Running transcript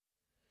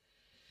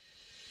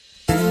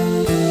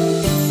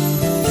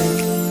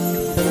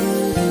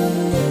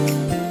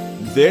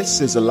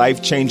This is a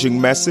life-changing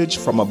message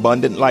from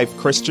Abundant Life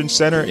Christian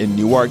Center in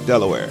Newark,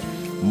 Delaware.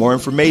 More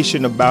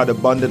information about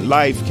Abundant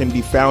Life can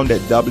be found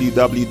at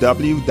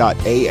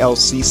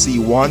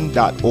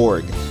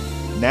www.alcc1.org.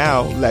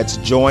 Now, let's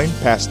join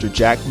Pastor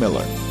Jack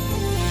Miller.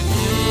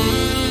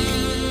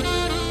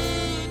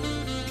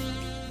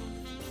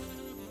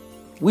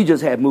 We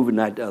just had movie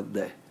night the other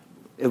day.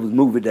 It was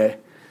movie day.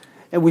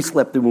 And we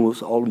slept through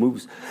all the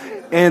movies.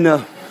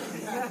 And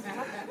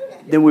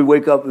then we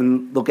wake up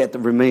and look at the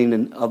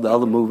remaining of the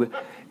other movie.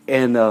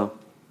 And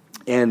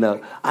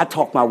I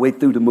talked my way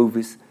through the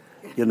movies,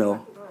 you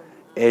know.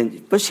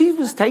 But she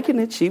was taking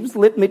it. She was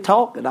letting me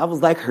talk. And I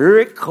was like, here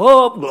it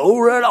comes.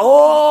 Glory.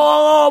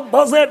 Oh,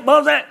 buzz it,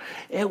 buzz it.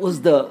 It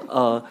was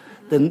the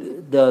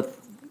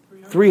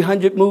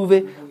 300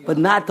 movie, but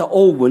not the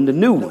old one, the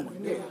new one.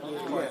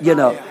 You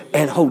know,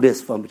 and hold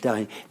this for me,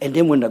 Diane. And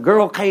then when the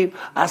girl came,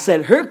 I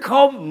said, here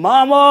come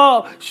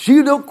Mama.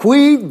 She the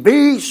queen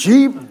bee.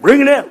 She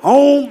bringing it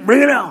home,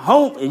 bringing it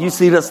home. And you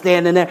see her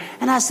standing there.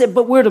 And I said,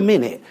 but wait a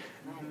minute.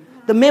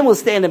 The men were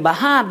standing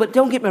behind, but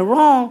don't get me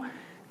wrong.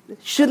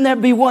 Shouldn't there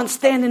be one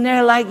standing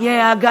there like,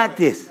 yeah, I got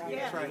this?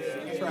 That's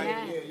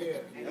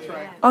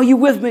right. Are you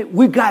with me?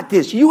 We got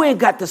this. You ain't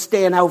got to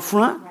stand out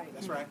front.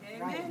 That's right.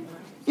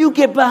 You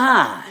get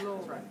behind.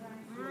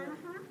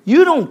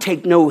 You don't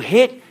take no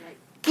hit.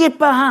 Get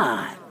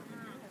behind.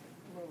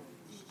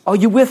 Are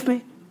you with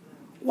me?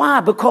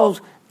 Why?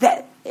 Because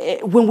that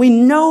when we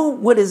know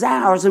what is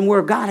ours and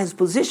where God has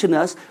positioned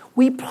us,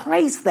 we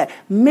place that.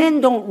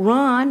 Men don't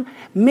run.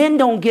 Men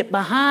don't get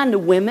behind the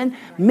women.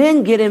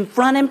 Men get in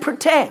front and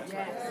protect.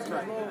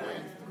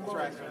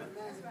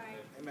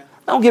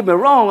 Don't get me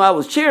wrong. I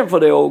was cheering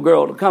for the old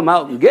girl to come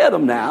out and get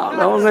him now.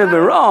 Don't get me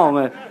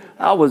wrong.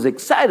 I was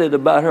excited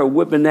about her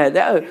whipping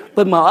that.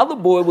 But my other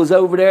boy was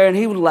over there, and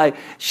he was like,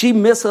 she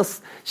missed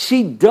us.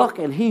 She ducked,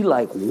 and he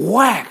like,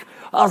 whack.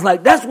 I was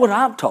like, that's what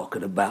I'm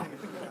talking about.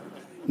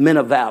 Men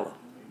of valor.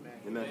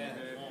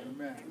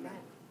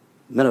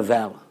 Men of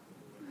valor.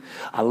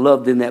 I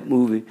loved in that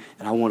movie,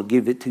 and I want to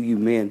give it to you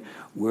men,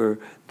 where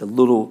the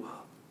little,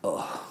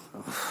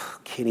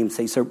 can't even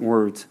say certain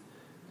words,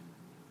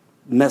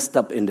 messed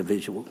up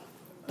individual,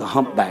 the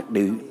humpback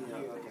dude.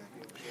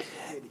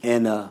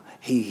 And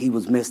he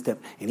was messed up,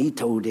 and he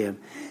told them,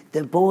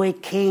 the boy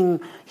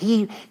king,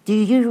 do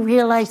you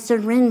realize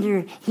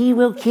surrender? He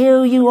will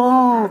kill you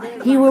all.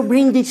 He will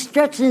bring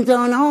destructions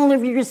on all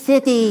of your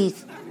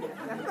cities.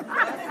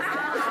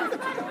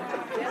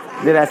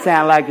 Did I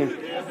sound like him?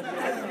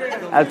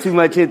 I'm too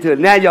much into it.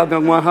 Now y'all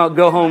gonna want to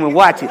go home and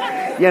watch it.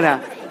 You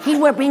know, he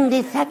will bring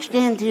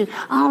destruction to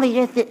all of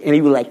your cities. And he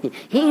was like,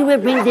 he will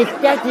bring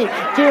destruction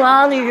to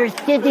all of your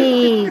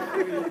cities.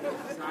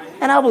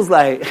 And I was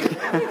like,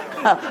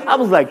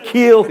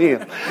 kill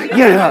him. You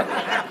know,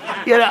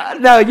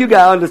 no, you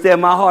gotta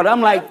understand my heart.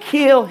 I'm like,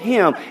 kill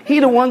him. He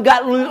the one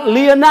got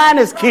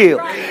Leonidas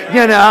killed.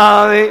 You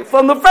know,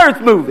 from the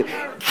first movie.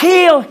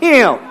 Kill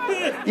him.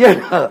 You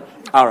know.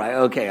 All right,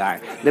 okay, all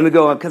right. Let me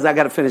go on because I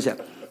got to finish up.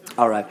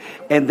 All right.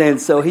 And then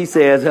so he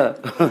says,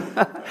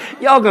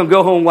 y'all going to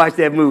go home and watch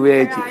that movie,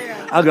 ain't you?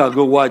 I got to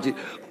go watch it.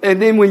 And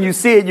then when you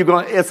see it,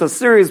 it's a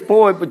serious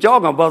point, but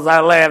y'all going to bust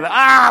out laughing. Oh,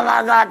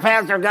 my God,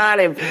 Pastor got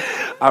him.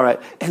 All right.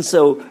 And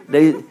so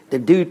the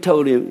dude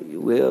told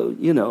him, well,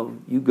 you know,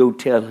 you go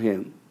tell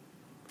him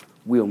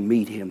we'll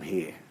meet him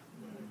here.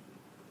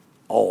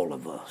 All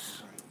of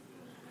us.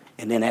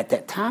 And then at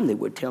that time, they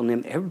were telling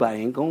him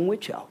everybody ain't going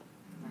with y'all.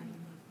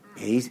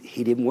 He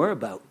didn't worry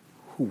about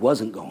who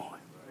wasn't going.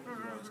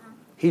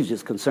 He was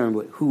just concerned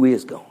with who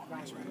is going.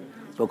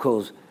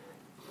 Because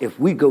if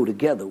we go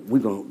together, we're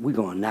going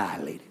to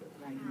annihilate it.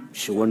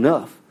 Sure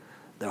enough,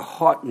 their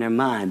heart and their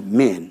mind,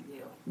 men,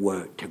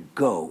 were to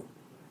go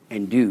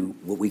and do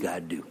what we got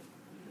to do.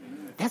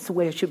 That's the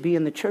way it should be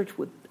in the church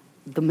with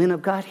the men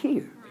of God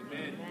here.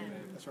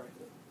 That's right.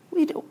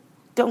 We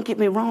don't get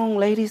me wrong,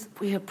 ladies.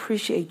 We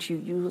appreciate you.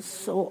 You are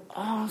so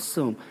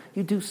awesome.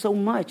 You do so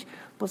much.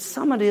 But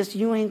some of this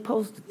you ain't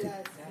supposed to do.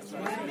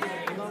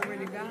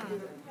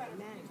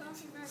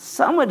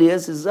 Some of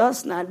this is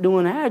us not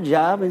doing our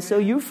job, and so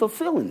you're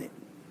fulfilling it.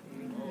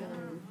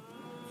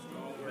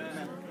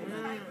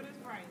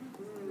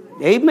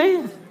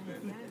 Amen.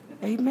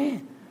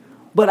 Amen.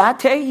 But I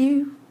tell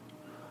you,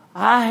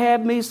 I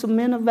have me some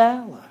men of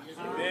valor.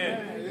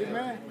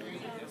 Amen.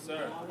 Yes,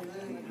 sir.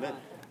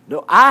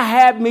 No, I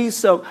have me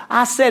some,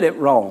 I said it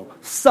wrong,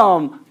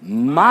 some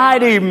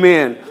mighty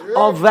men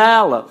of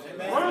valor.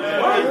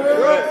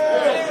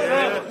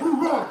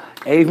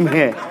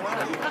 Amen.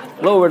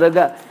 Glory to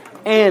God.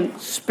 And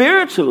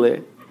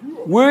spiritually,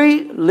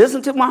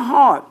 listen to my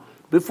heart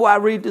before I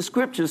read the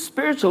scriptures.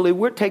 Spiritually,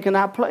 we're taking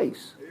our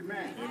place.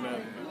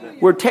 Amen.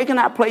 We're taking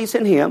our place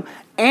in Him,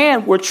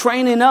 and we're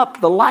training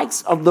up the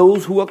likes of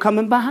those who are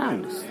coming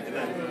behind us.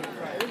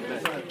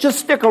 Just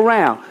stick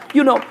around.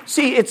 You know,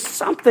 see, it's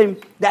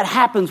something that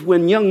happens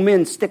when young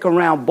men stick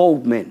around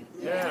bold men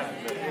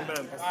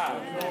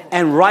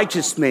and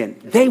righteous men.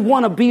 They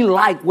want to be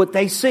like what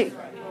they see.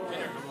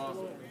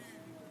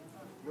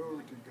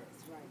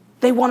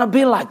 They want to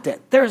be like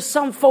that. There's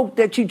some folk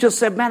that you just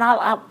said,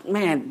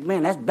 man,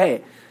 man, that's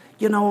bad.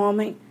 You know what I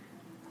mean?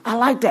 I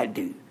like that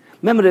dude.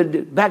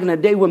 Remember back in the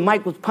day when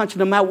Mike was punching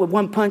them out with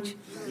one punch?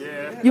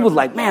 Yeah. You was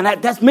like, man,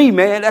 that's me,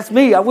 man. That's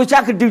me. I wish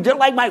I could do just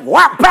like Mike.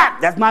 Whop,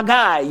 pop. That's my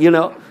guy, you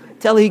know.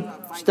 Till he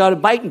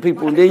started biting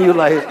people, and then you're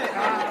like,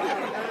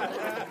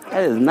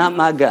 that is not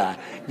my guy.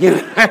 You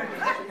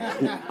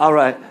know? All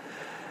right.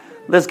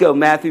 Let's go.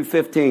 Matthew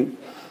 15.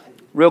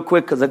 Real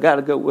quick, because I got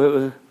to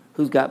go.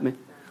 Who's got me?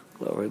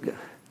 Glory to God.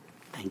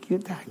 Thank you,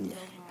 Tanya.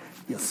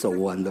 You're so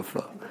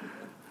wonderful.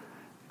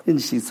 Isn't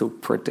she so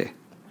pretty?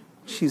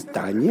 She's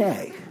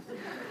Tanya.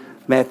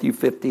 Matthew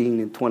 15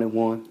 and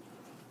 21.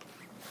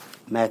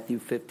 Matthew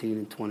 15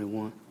 and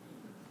 21.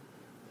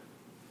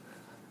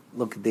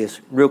 Look at this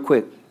real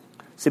quick.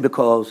 See,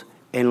 because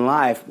in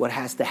life, what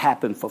has to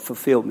happen for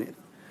fulfillment?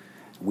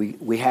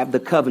 We have the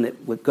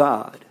covenant with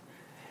God,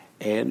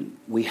 and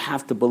we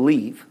have to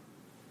believe.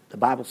 The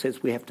Bible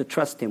says we have to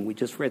trust him. We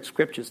just read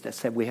scriptures that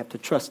said we have to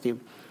trust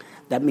him.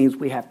 That means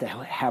we have to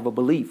have a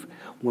belief.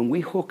 When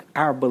we hook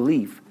our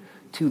belief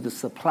to the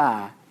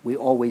supply, we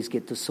always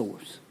get the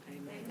source.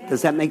 Amen.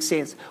 Does that make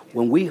sense?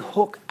 When we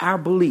hook our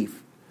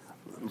belief,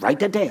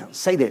 write that down.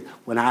 Say that.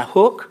 When I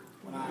hook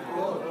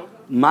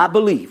my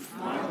belief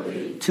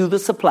to the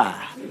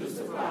supply,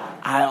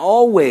 I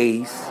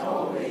always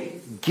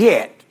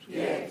get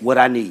what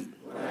I need.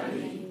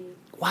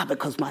 Why?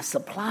 Because my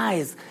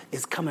supply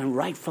is coming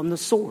right from the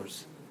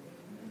source.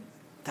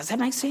 Does that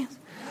make sense?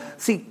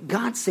 See,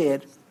 God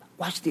said,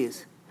 watch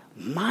this,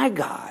 my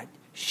God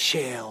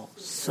shall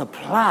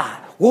supply.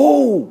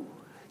 Whoa!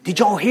 Did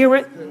y'all hear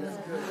it?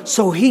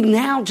 So he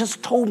now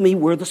just told me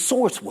where the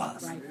source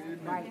was.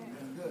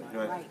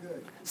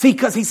 See,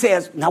 because he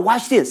says, now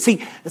watch this.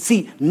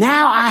 See,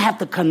 now I have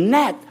to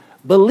connect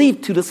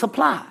belief to the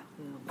supply.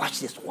 Watch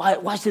this.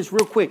 Watch this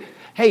real quick.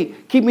 Hey,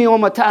 keep me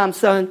on my time,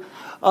 son.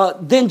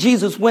 Then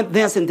Jesus went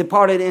thence and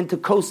departed into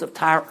coast of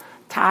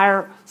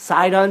Tyre,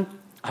 Sidon.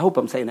 I hope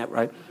I'm saying that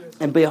right.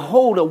 And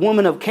behold, a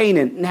woman of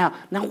Canaan. Now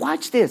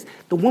watch this.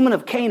 The woman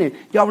of Canaan.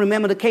 Y'all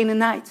remember the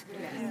Canaanites?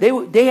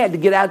 They had to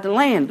get out the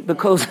land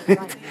because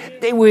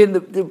they were in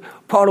the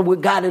part of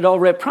what God had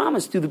already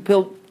promised to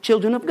the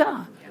children of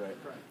God.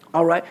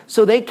 All right.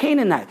 So they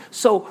Canaanite.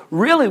 So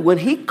really, when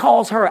he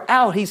calls her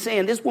out, he's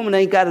saying, this woman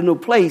ain't got no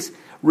place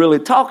really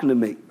talking to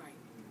me.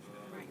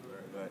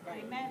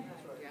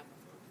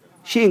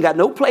 She ain't got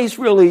no place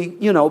really,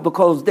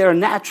 because they're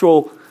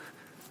natural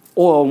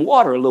oil and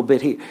water a little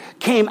bit here.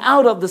 Came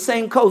out of the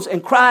same coast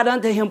and cried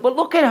unto him. But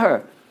look at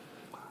her.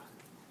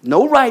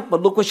 No right,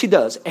 but look what she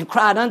does. And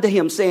cried unto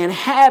him, saying,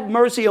 have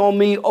mercy on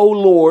me, O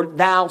Lord,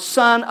 thou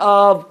son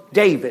of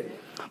David.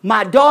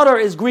 My daughter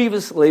is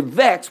grievously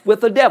vexed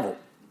with the devil.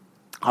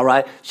 All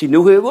right. She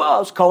knew who it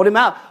was, called him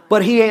out,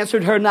 but he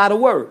answered her not a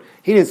word.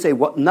 He didn't say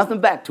nothing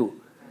back to her.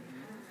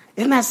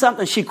 Isn't that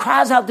something? She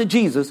cries out to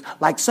Jesus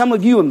like some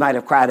of you might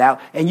have cried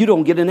out, and you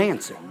don't get an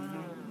answer.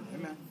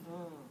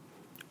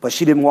 But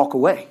she didn't walk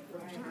away.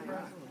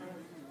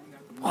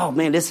 Oh,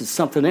 man, this is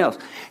something else.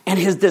 And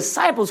his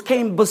disciples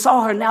came and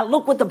besought her. Now,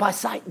 look what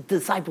the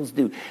disciples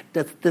do.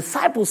 The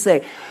disciples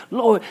say,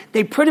 Lord,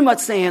 they pretty much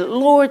saying,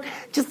 Lord,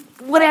 just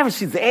whatever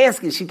she's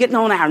asking, she's getting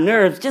on our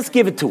nerves, just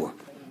give it to her.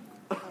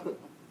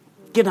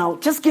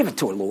 Just give it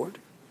to her, Lord.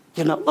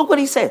 Look what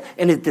he said.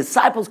 And his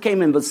disciples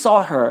came and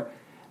besought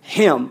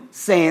him,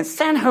 saying,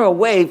 send her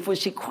away, for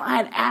she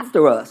cried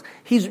after us.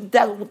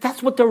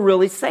 That's what they're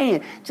really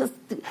saying. Just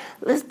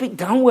let's be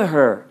done with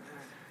her.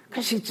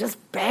 Because she's just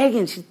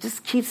begging. She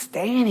just keeps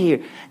staying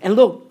here. And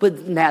look,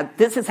 but now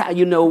this is how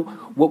you know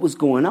what was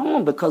going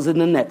on. Because in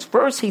the next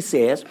verse he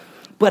says,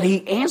 but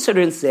he answered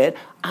and said,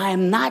 I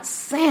am not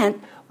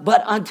sent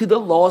but unto the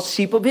lost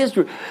sheep of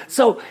Israel.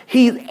 So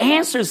he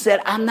answered, said,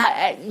 I'm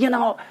not, you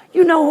know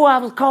who I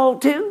was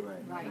called to?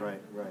 Right.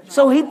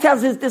 So he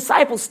tells his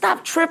disciples,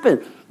 stop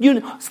tripping.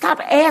 Stop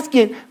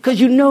asking because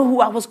you know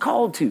who I was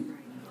called to.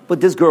 But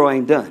this girl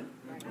ain't done.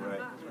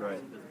 Right.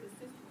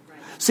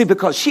 See,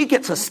 because she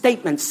gets a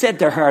statement said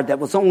to her that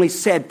was only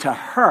said to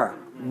her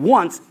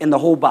once in the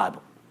whole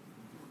Bible.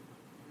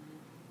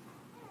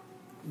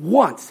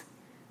 Once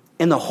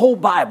in the whole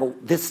Bible,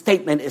 this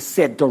statement is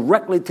said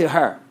directly to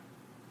her.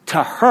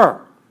 To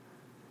her.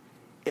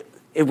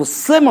 It was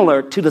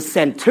similar to the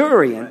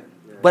centurion,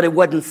 but it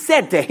wasn't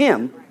said to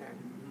him.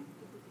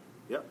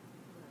 Yep,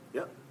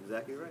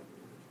 exactly right.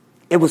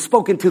 It was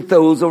spoken to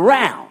those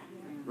around.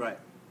 Right.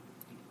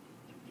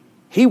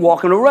 He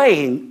walking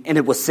away and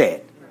it was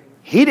said.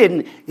 He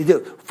didn't,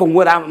 from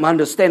what I'm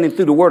understanding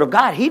through the word of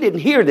God, he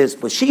didn't hear this,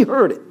 but she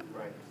heard it.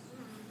 Right.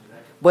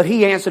 But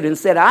he answered and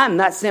said, I am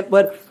not sent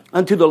but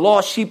unto the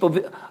lost sheep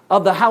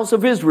of the house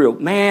of Israel.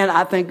 Man,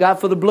 I thank God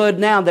for the blood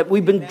now that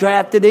we've been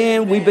drafted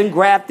in. We've been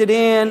grafted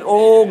in.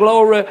 Oh,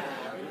 glory.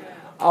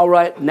 All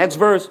right, next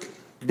verse.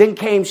 Then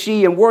came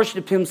she and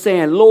worshiped him,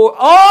 saying, Lord,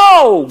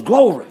 oh,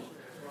 glory.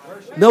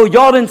 No,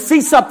 y'all didn't see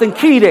something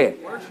key there.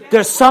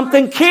 There's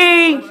something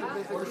key.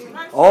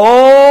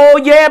 Oh,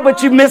 yeah,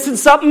 but you're missing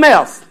something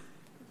else.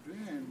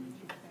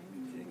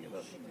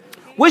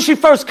 What'd she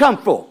first come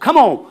for? Come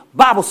on,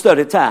 Bible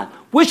study time.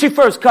 What'd she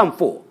first come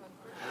for?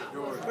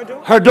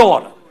 Her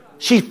daughter.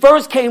 She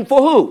first came for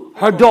who?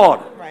 Her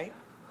daughter.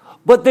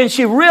 But then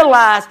she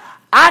realized,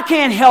 I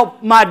can't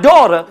help my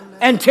daughter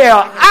until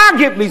I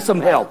get me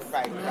some help.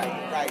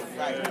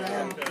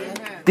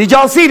 Did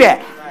y'all see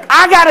that?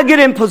 I got to get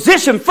in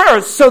position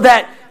first so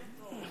that.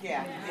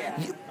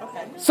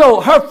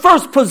 So her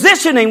first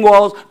positioning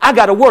was, I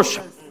got to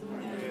worship.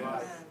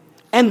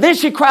 And then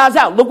she cries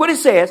out. Look what it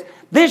says.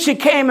 Then she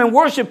came and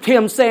worshiped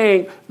him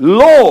saying,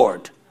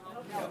 Lord.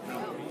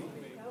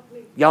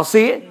 Y'all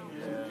see it?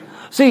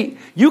 See,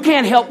 you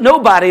can't help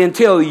nobody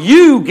until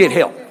you get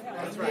help.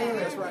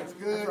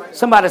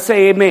 Somebody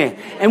say amen.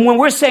 And when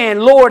we're saying,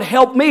 Lord,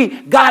 help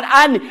me, God,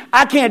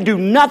 I can't do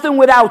nothing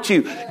without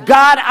you.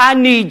 God, I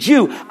need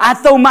you. I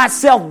throw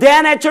myself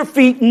down at your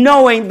feet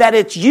knowing that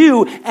it's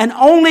you and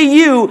only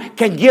you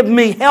can give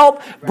me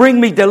help, bring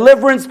me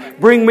deliverance,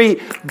 bring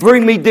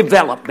me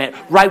development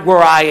right where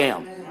I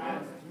am.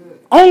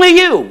 Only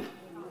you.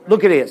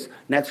 Look at this.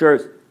 Next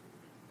verse.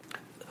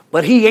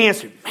 But he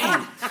answered,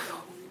 man,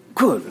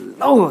 good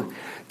Lord.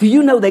 Do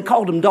you know they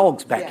called them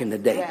dogs back in the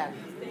day?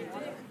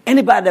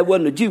 Anybody that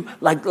wasn't a Jew,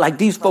 like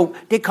these folk,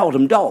 they called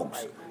them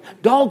dogs.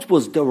 Dogs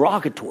was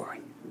derogatory.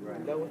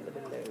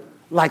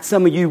 Like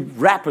some of you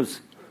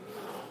rappers.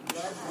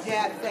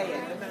 Yeah,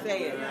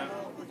 say it.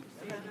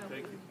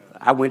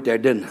 I went there,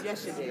 didn't I?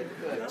 Yes, you did.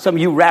 Good. Some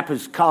of you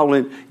rappers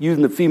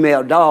using the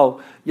female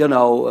dog,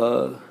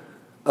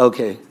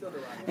 okay.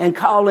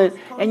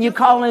 And you're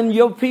calling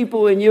your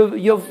people and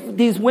your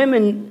these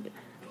women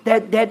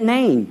that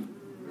name.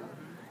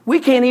 We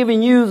can't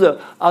even use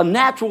a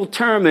natural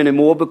term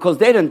anymore because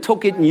they done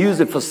took it and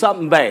used it for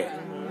something bad.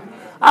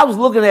 I was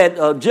looking at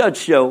a judge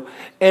show,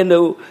 and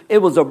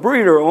it was a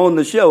breeder on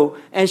the show,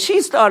 and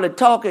she started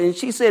talking, and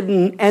she said,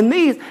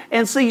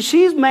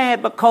 she's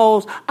mad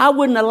because I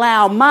wouldn't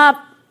allow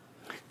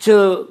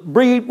to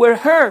breed with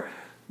her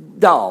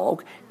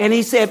dog. And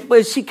he said,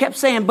 but she kept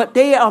saying, but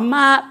they are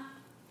my,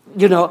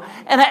 and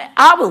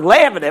I was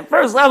laughing at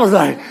first. I was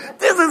like,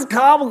 this is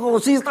comical.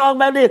 She's talking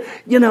about this,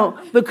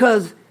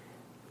 because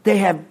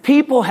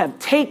people have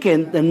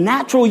taken the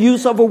natural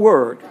use of a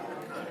word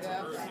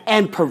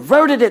and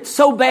perverted it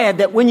so bad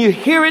that when you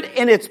hear it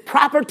in its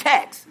proper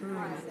text,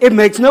 it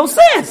makes no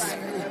sense.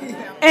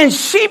 And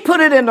she put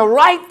it in the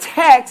right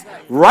text,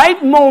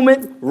 right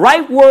moment,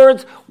 right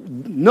words,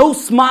 no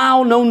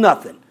smile, no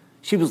nothing.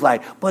 She was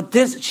like,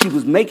 she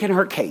was making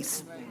her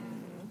case.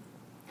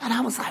 And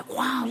I was like,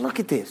 wow, look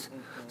at this.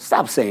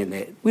 Stop saying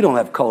that. We don't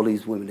have to call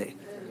these women that.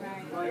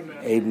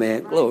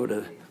 Amen. Glory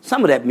to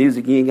some of that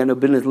music you ain't got no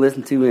business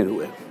listening to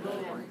anyway.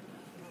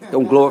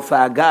 Don't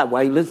glorify God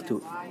while you listen to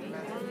it.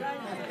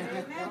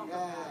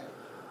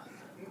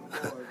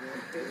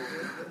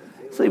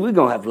 See, we're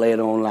going to have to lay it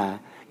online.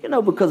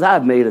 Because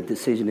I've made a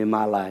decision in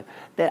my life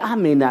that I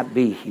may not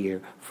be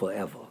here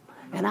forever.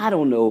 And I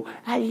don't know,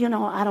 I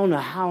don't know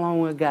how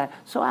long I got.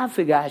 So I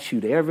figure I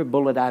shoot every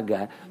bullet I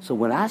got. So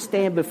when I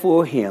stand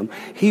before him,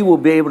 he will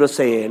be able to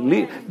say,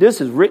 this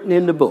is written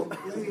in the book.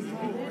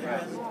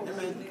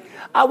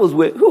 I was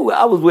with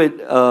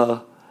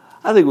I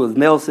think it was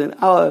Nelson.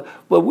 I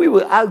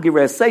was getting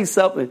ready to say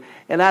something,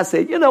 and I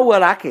said, you know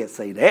what? I can't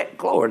say that.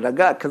 Glory to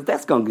God, because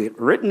that's going to get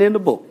written in the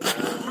book.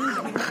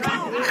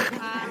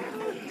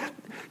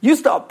 You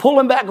start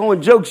pulling back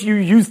on jokes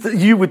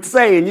you would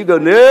say, and you go,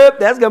 nope,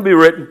 that's going to be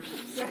written.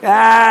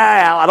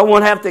 I don't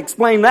want to have to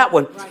explain that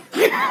one.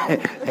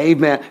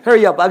 Amen.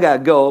 Hurry up, I got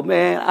to go,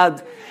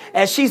 man.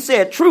 As she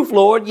said, truth,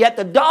 Lord, yet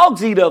the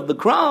dogs eat of the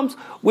crumbs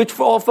which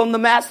fall from the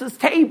master's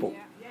table.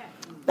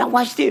 Now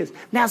watch this.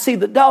 Now see,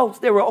 the dogs,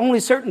 there were only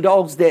certain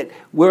dogs that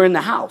were in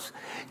the house.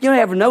 You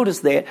ever notice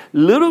that?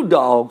 Little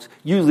dogs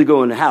usually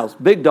go in the house.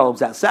 Big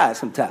dogs outside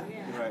sometimes.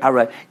 All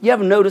right. You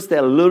ever notice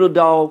that a little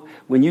dog,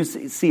 when you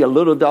see a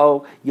little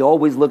dog, you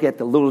always look at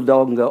the little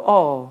dog and go,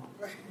 oh.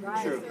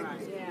 Right.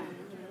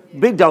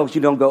 Big dogs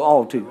you don't go,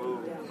 oh, to.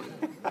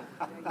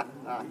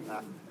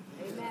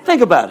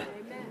 Think about it.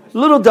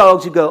 Little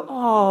dogs you go,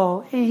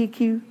 oh, ain't he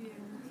cute?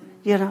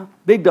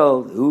 Big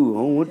dogs, ooh, I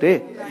don't want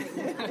that.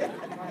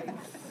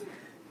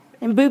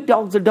 And big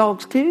dogs are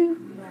dogs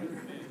too.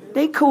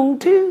 They cool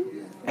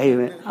too.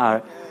 Amen. All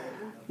right.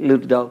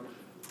 Little dog.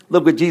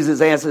 Look what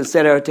Jesus answered and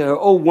said to her,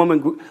 oh, woman,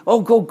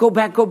 go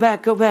back.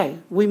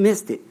 We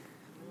missed it.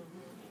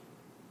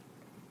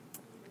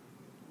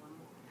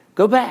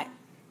 Go back.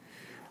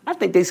 I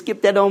think they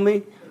skipped that on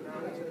me.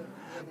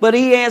 But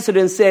he answered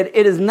and said,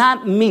 it is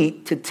not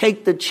meet to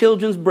take the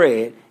children's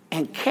bread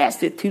and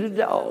cast it to the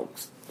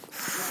dogs.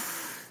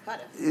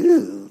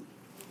 Ew.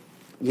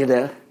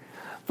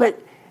 But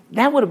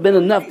that would have been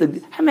enough.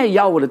 How many of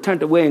y'all would have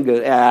turned away and go,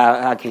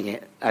 I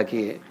can't.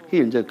 He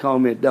didn't just call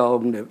me a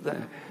dog and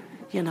everything.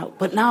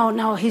 But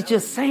no, he's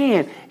just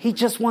saying, he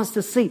just wants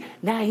to see.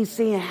 Now he's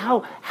saying,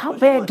 how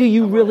bad do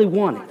you really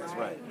want it? That's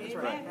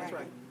right.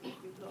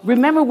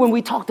 Remember when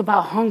we talked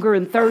about hunger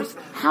and thirst?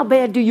 How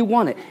bad do you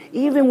want it?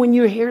 Even when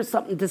you hear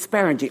something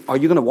disparaging, are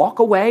you going to walk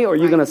away or are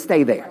you going to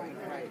stay there?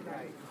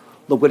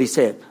 Look what he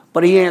said.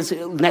 But he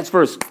answered, next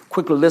verse,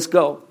 quickly, let's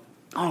go.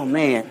 Oh,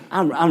 man,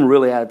 I'm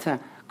really out of time.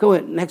 Go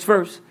ahead, next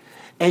verse.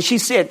 And she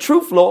said,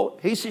 truth,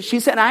 Lord. She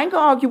said, I ain't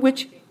going to argue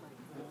with you.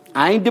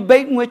 I ain't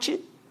debating with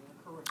you.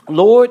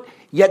 Lord,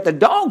 yet the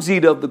dogs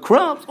eat of the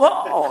crumbs.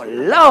 Oh,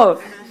 Lord.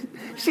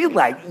 She's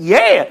like,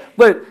 yeah.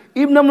 But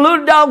even them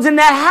little dogs in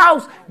that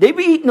house, they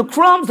be eating the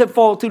crumbs that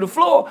fall to the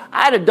floor.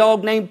 I had a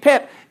dog named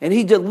Pep, and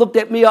he just looked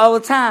at me all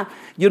the time.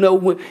 You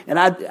know, and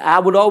I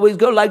would always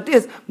go like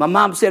this. My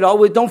mom said,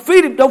 always, don't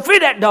feed him. Don't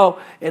feed that dog.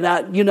 And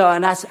I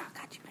said, I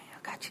got you, man.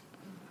 I got you.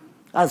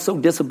 I was so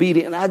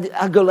disobedient.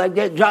 I go like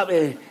that, drop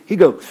it. He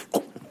goes.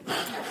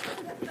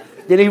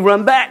 Then he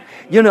run back.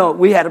 You know,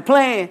 we had a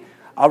plan.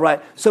 All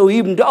right. So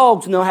even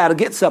dogs know how to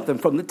get something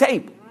from the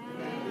table.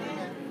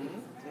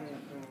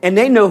 And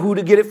they know who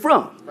to get it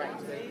from.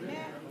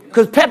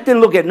 Because Pep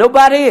didn't look at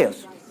nobody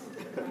else.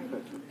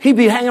 He'd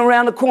be hanging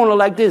around the corner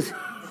like this.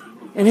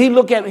 And he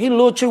look at me, he a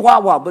little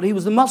chihuahua, but he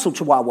was a muscle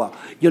chihuahua,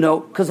 you know,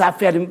 because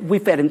we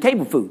fed him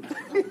table food.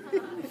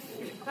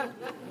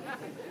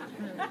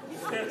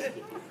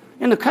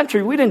 In the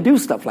country, we didn't do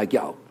stuff like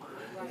y'all.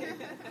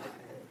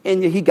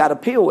 And he got a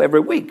pill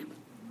every week.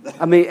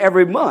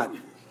 Every month.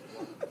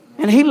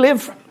 And he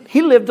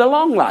lived a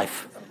long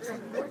life.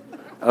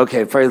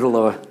 Okay, praise the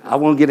Lord. I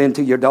won't get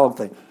into your dog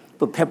thing.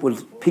 But Pep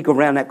would peek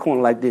around that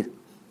corner like this.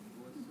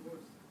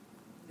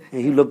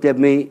 And he looked at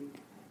me,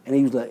 and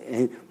he was like,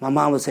 and my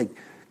mom would say,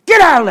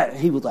 get out of there. And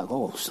he was like,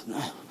 oh,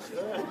 snap.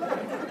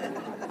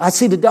 I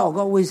see the dog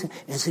always,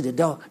 and see the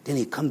dog. Then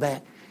he'd come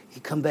back.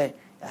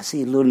 I see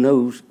his little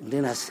nose, and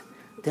then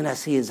I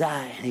see his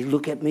eye, and he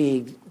look at me,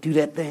 and do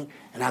that thing,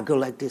 and I go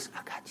like this.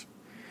 I got you,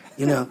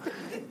 you know.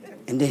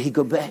 And then he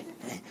go back,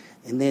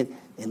 and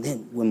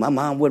then when my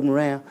mom wasn't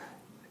around,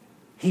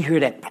 he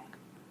heard that click.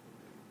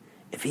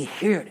 If he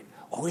heard it,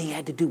 all he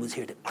had to do was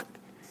hear the click,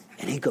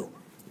 and he go,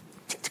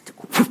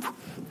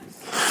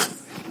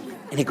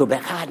 and he go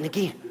back hiding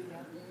again.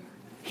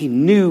 He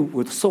knew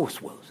where the source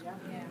was.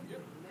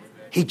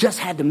 He just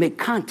had to make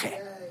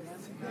contact.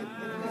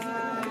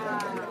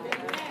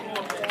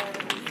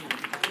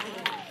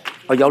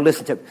 Oh, y'all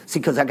listen to me. See,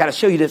 because I got to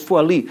show you this before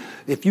I leave.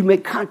 If you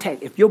make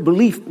contact, if your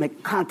belief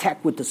make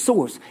contact with the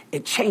source,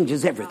 it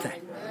changes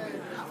everything.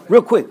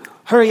 Real quick,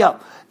 hurry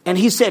up. And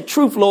he said,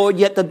 truth, Lord,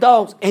 yet the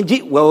dogs.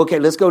 Well, okay,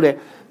 let's go there.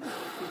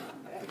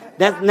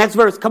 That next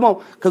verse, come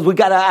on, because we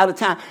got out of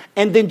time.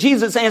 And then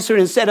Jesus answered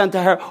and said unto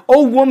her,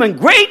 O woman,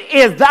 great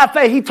is thy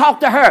faith. He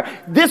talked to her.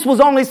 This was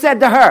only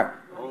said to her.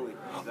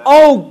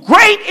 Oh,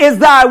 great is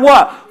thy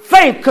what?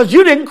 Faith, because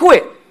you didn't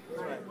quit.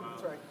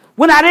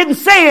 When I didn't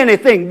say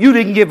anything, you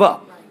didn't give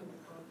up.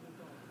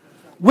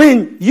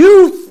 When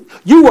you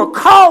were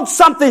called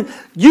something,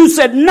 you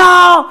said,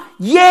 no,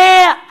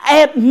 yeah,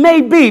 it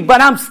may be,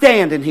 but I'm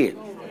standing here.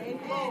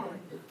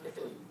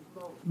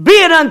 Be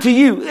it unto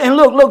you, and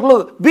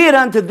look, be it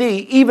unto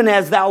thee, even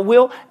as thou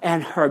wilt.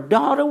 And her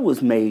daughter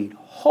was made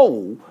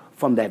whole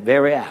from that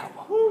very hour.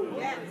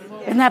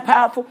 Isn't that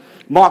powerful?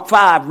 Mark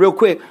 5, real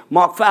quick.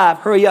 Mark 5,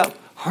 hurry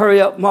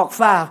up, Mark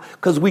 5,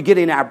 because we get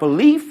in our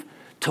belief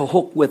to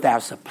hook with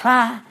our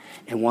supply,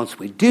 and once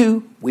we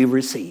do, we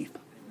receive.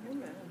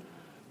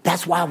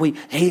 That's why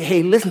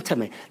hey, listen to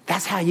me.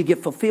 That's how you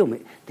get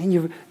fulfillment.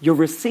 Then you're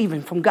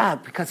receiving from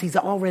God because he's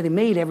already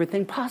made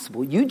everything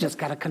possible. You just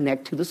got to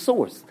connect to the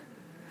source.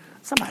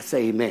 Somebody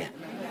say amen.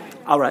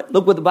 All right,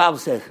 look what the Bible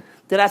says.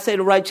 Did I say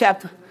the right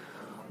chapter?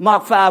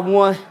 Mark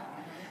 5:1.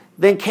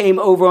 Then came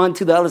over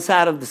unto the other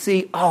side of the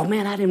sea. Oh,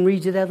 man, I didn't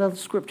read you that other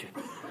scripture.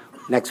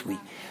 Next week.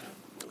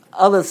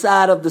 Other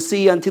side of the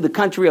sea unto the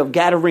country of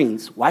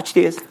Gadarenes. Watch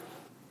this.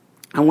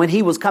 And when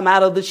he was come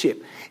out of the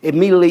ship,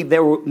 immediately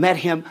there met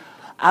him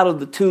out of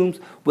the tombs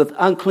with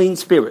unclean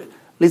spirit.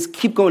 Let's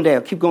keep going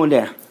down.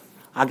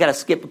 I got to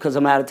skip because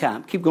I'm out of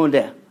time. Keep going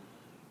down.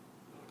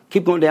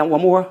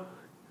 One more.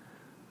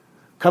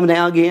 Come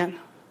down again.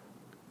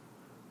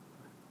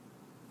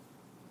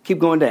 Keep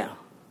going down.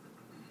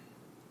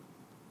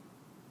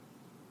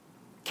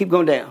 Keep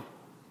going down.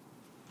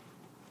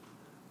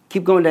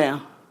 Keep going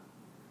down.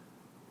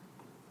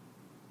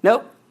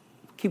 Nope.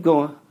 Keep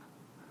going.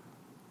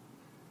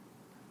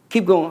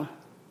 Keep going.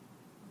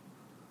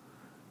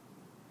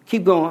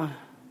 Keep going.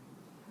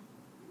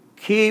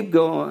 Keep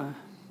going.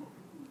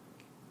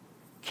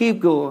 Keep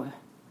going. Is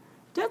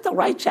that the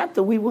right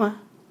chapter we want?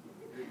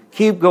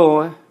 Keep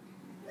going.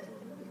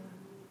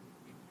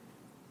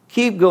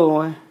 Keep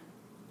going.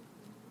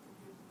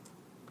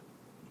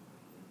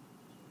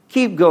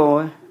 Keep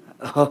going.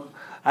 Oh,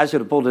 I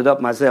should have pulled it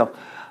up myself.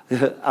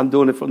 I'm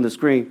doing it from the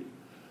screen.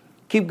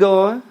 Keep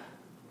going.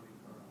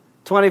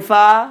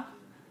 25.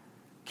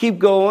 Keep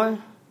going.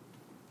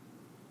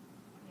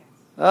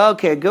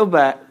 Okay, go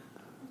back.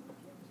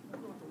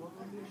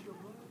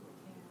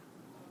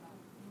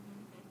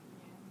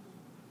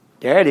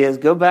 There it is.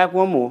 Go back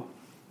one more.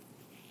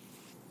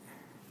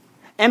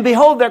 And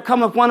behold, there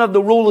cometh one of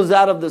the rulers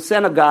out of the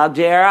synagogue,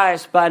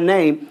 Jairus by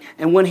name.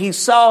 And when he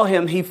saw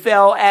him, he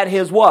fell at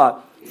his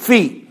what?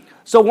 Feet.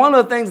 So one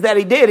of the things that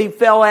he did, he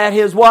fell at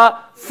his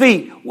what?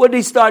 Feet. What did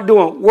he start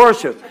doing?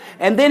 Worship.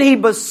 And then he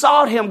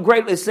besought him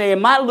greatly,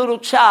 saying, my little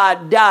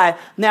child died.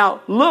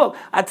 Now, look,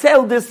 I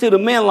tell this to the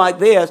men like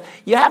this.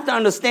 You have to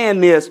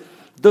understand this.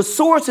 The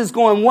source is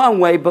going one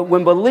way, but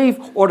when belief,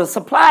 or the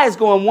supply is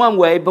going one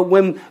way, but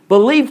when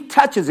belief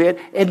touches it,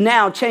 it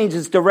now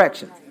changes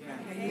direction.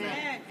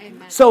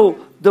 Amen.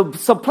 So the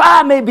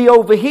supply may be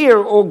over here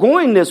or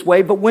going this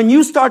way, but when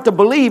you start to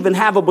believe and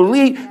have a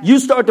belief, you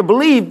start to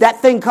believe,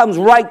 that thing comes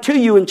right to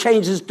you and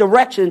changes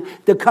direction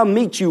to come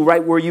meet you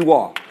right where you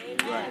are.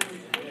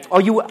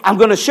 I'm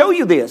going to show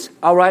you this.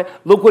 All right.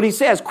 Look what he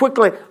says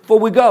quickly before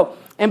we go.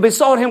 And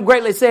besought him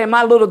greatly, saying,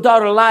 my little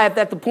daughter lieth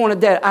at the point of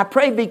death. I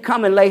pray thee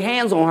come and lay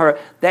hands on her,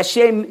 that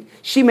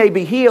she may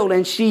be healed,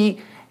 and she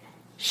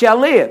shall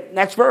live.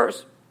 Next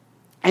verse.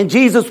 And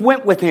Jesus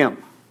went with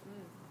him.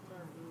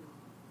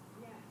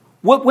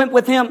 What went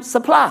with him?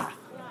 Supply.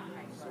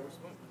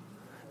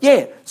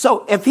 Yeah.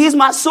 So if he's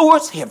my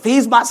source, if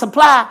he's my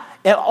supply,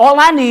 all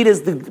I need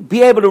is to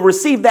be able to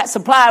receive that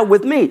supply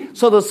with me.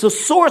 So the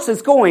source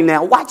is going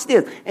now. Watch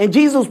this. And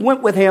Jesus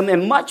went with him,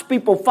 and much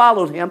people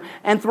followed him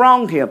and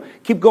thronged him.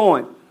 Keep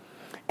going.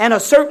 And a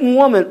certain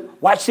woman,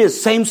 watch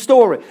this, same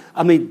story.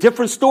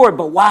 Different story,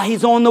 but while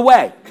he's on the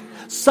way,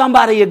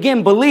 somebody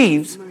again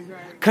believes,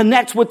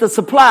 connects with the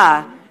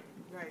supply.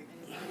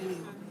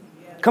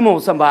 Come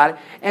on, somebody.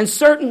 And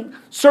certain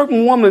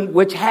woman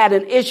which had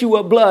an issue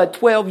of blood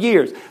 12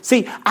 years.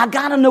 See, I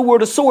got to know where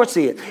the source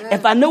is.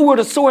 If I know where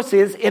the source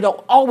is,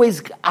 I'll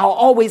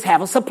always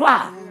have a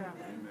supply.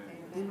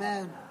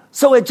 Amen.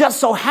 So it just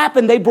so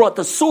happened they brought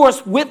the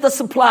source with the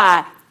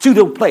supply to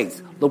the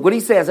place. Look what he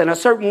says. And a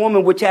certain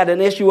woman which had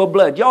an issue of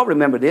blood. Y'all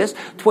remember this.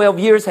 12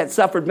 years had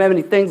suffered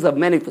many things of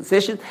many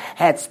physicians,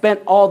 had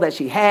spent all that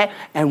she had,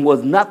 and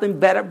was nothing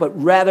better, but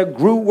rather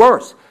grew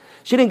worse.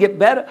 She didn't get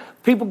better.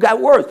 People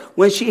got worse.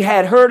 When she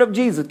had heard of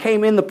Jesus,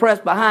 came in the press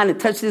behind and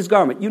touched his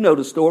garment. You know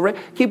the story.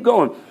 Keep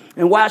going.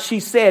 And while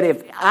she said,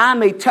 if I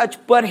may touch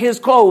but his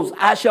clothes,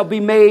 I shall be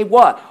made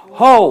what?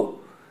 Whole.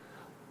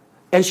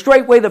 And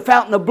straightway the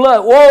fountain of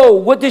blood. Whoa,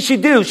 what did she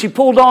do? She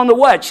pulled on the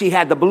what? She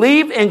had to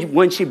believe. And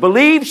when she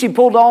believed, she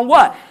pulled on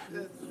what?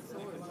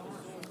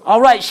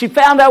 All right, she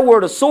found out where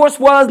the source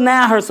was.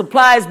 Now her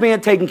supply is being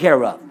taken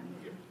care of.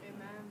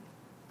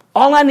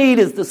 All I need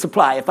is the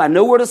supply. If I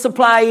know where the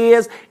supply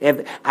is,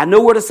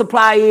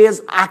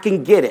 I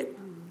can get it.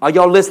 Are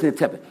y'all listening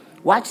to me?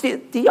 Watch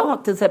this.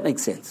 Does that make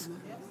sense?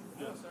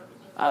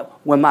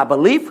 When my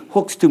belief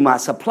hooks to my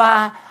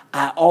supply,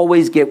 I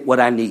always get what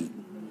I need.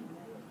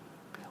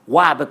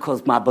 Why?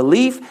 Because my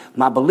belief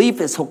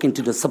is hooking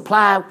to the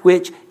supply,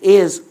 which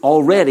is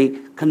already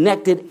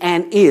connected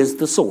and is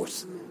the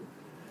source.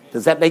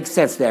 Does that make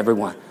sense to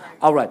everyone?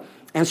 All right.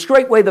 And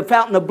straightway the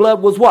fountain of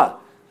blood was what?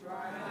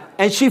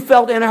 And she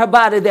felt in her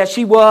body that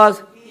she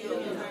was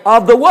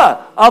of the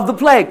what? Of the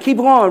plague. Keep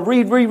on.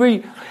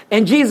 Read.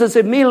 And Jesus,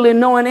 immediately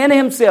knowing in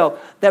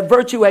himself that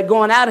virtue had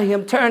gone out of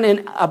him,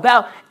 turning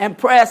about and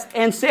pressed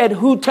and said,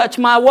 who touched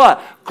my what?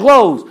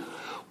 Clothes.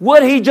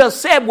 What he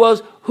just said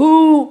was,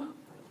 who?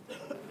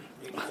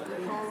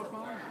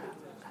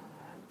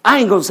 I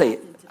ain't going to say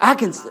it. I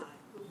can say it.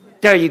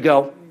 There you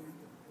go.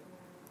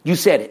 You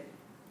said it.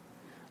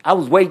 I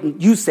was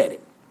waiting. You said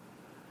it.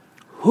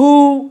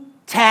 Who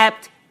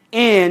tapped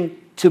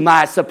into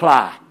my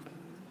supply?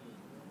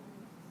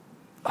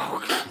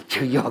 Oh,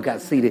 y'all got to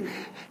see this.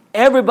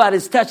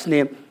 Everybody's touching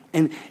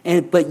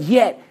him, but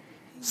yet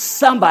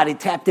somebody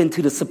tapped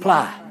into the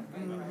supply.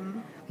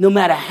 No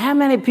matter how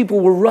many people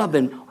were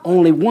rubbing,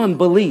 only one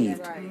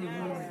believed.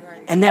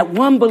 And that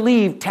one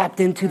believed tapped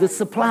into the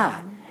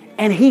supply.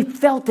 And he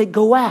felt it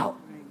go out.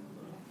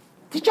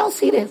 Did y'all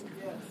see this?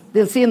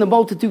 Then seeing the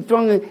multitude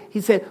thronging,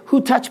 he said,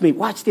 who touched me?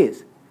 Watch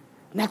this.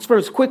 Next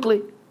verse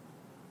quickly.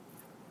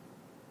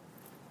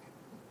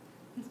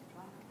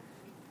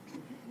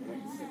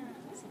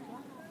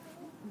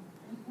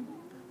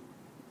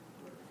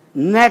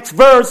 Next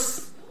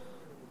verse.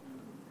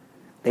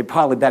 They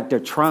probably back there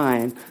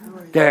trying.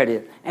 There it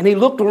is. And he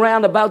looked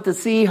around about to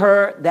see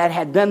her that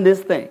had done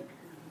this thing.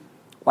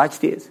 Watch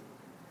this.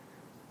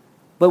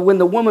 But when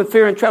the woman,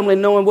 fearing and trembling,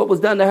 knowing what was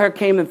done to her,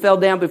 came and fell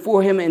down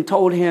before him and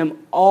told him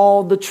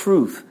all the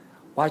truth.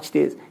 Watch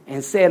this.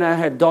 And said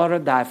unto her, daughter,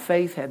 thy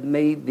faith hath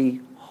made thee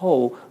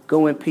whole.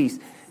 Go in peace.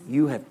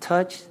 You have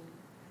touched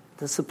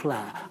the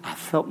supply. I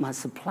felt my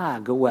supply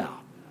go out.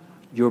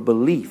 Your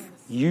belief,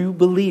 you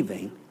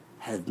believing,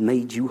 has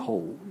made you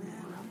whole.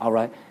 All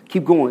right.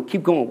 Keep going.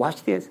 Keep going.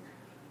 Watch this.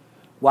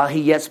 While he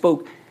yet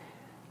spoke,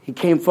 he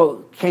came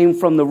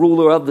from the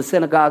ruler of the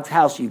synagogue's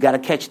house. You got to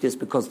catch this,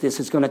 because this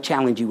is going to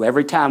challenge you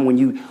every time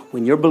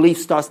when your belief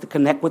starts to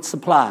connect with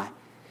supply,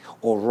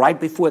 or right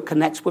before it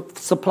connects with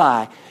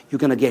supply, you're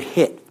going to get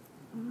hit.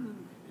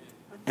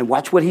 And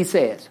watch what he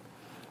says.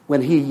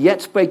 When he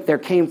yet spake, there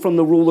came from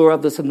the ruler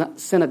of the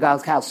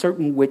synagogue's house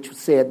certain which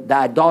said,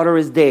 thy daughter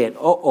is dead.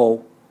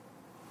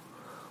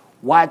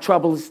 Why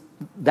troublest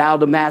thou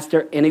the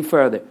master any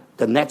further?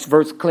 The next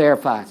verse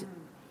clarifies it.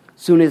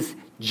 Soon as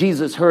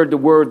Jesus heard the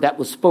word that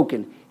was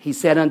spoken, he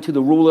said unto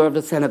the ruler of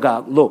the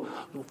synagogue, look,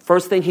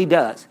 first thing he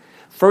does,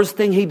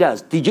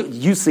 did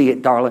you see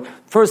it, darling?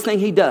 First thing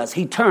he does,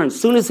 he turns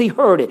soon as he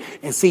heard it,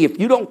 and see, if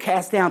you don't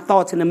cast down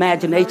thoughts and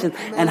imaginations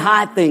and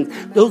hide things,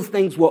 those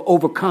things will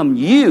overcome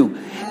you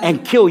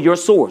and kill your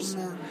source,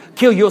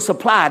 kill your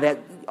supply.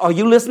 Are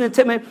you listening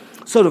to me?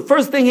 So the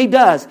first thing he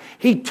does,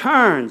 he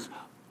turns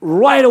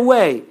right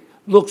away,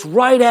 looks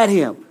right at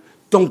him.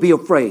 Don't be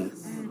afraid.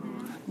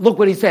 Look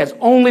what he says,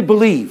 only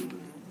believe.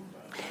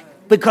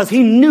 Because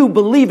he knew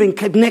believing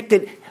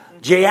connected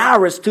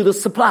Jairus to the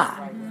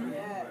supply.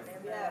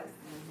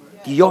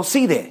 Do y'all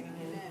see that?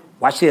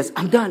 Watch this.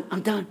 I'm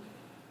done.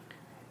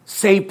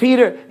 Saved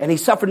Peter, and he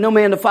suffered no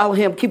man to follow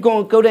him. Keep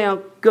going, go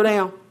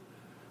down.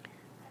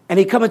 And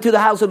he come into the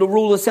house of the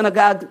ruler of the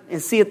synagogue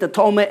and seeth the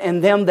tumult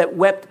and them that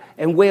wept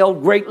and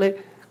wailed greatly.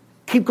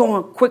 Keep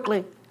going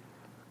quickly,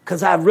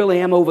 because I really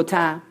am over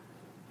time.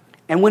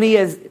 And when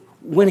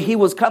he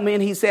was come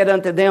in, he said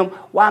unto them,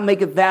 why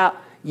maketh thou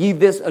ye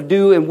this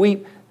ado and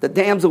weep? The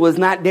damsel was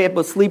not dead,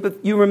 but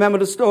sleepeth. You remember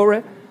the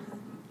story?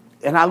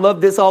 And I love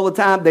this all the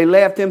time. They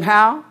laughed him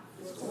how?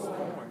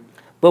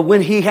 But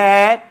when he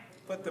had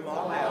put them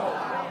all out.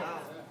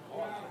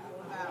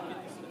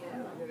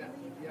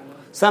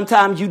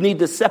 Sometimes you need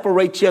to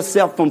separate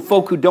yourself from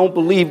folk who don't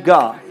believe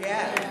God.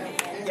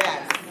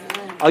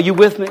 Are you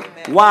with me?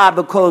 Why?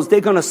 Because they're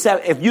going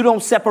to if you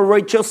don't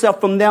separate yourself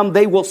from them,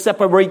 they will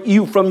separate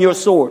you from your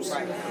source,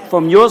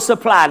 from your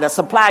supply, the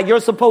supply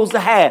you're supposed to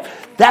have.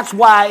 That's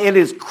why it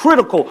is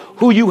critical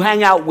who you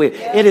hang out with.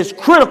 It is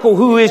critical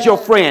who is your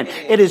friend.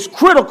 It is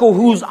critical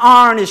whose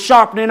iron is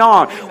sharpening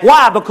iron.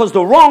 Why? Because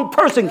the wrong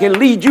person can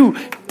lead you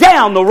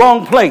down the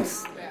wrong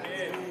place.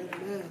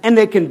 And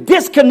they can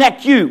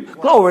disconnect you,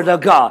 glory to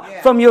God,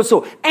 from your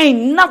soul.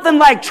 Ain't nothing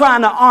like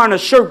trying to iron a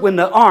shirt when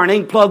the iron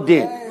ain't plugged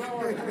in.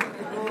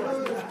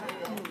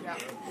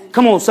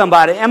 Come on,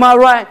 somebody. Am I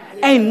right?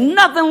 Ain't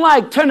nothing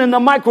like turning the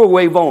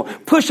microwave on,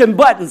 pushing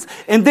buttons,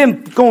 and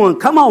then going,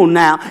 come on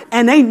now.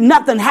 And ain't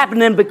nothing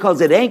happening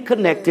because it ain't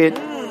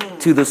connected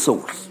to the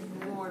source.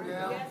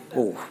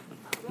 Oh,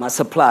 my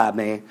supply,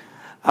 man.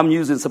 I'm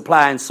using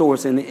supply and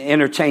source and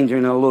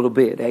interchanging a little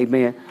bit.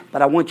 Amen.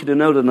 But I want you to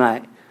know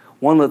tonight,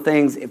 one of the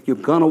things, if you're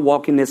going to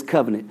walk in this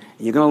covenant,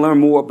 and you're going to learn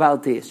more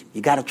about this,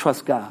 you got to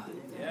trust God.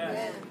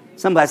 Yes.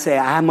 Somebody say,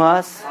 I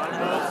must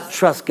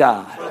trust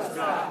God.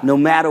 No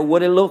matter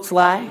what it looks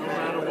like,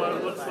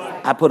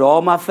 I put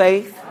all my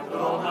faith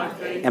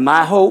and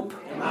my hope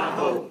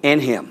in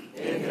Him.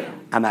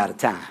 I'm out of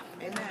time.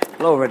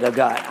 Glory to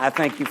God. I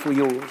thank you for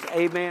yours.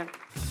 Amen.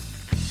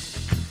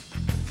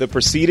 The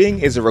proceeding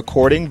is a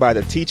recording by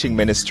the teaching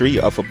ministry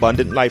of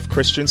Abundant Life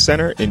Christian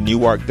Center in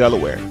Newark,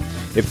 Delaware.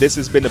 If this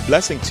has been a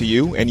blessing to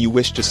you and you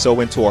wish to sow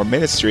into our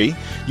ministry,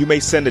 you may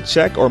send a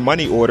check or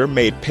money order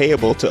made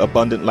payable to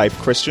Abundant Life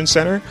Christian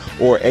Center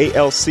or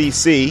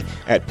ALCC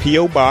at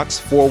P.O. Box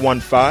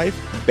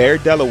 415, Bear,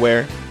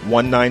 Delaware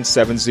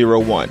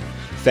 19701.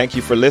 Thank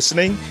you for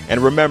listening,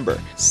 and remember,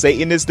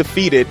 Satan is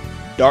defeated,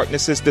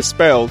 darkness is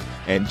dispelled,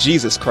 and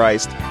Jesus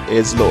Christ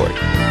is Lord.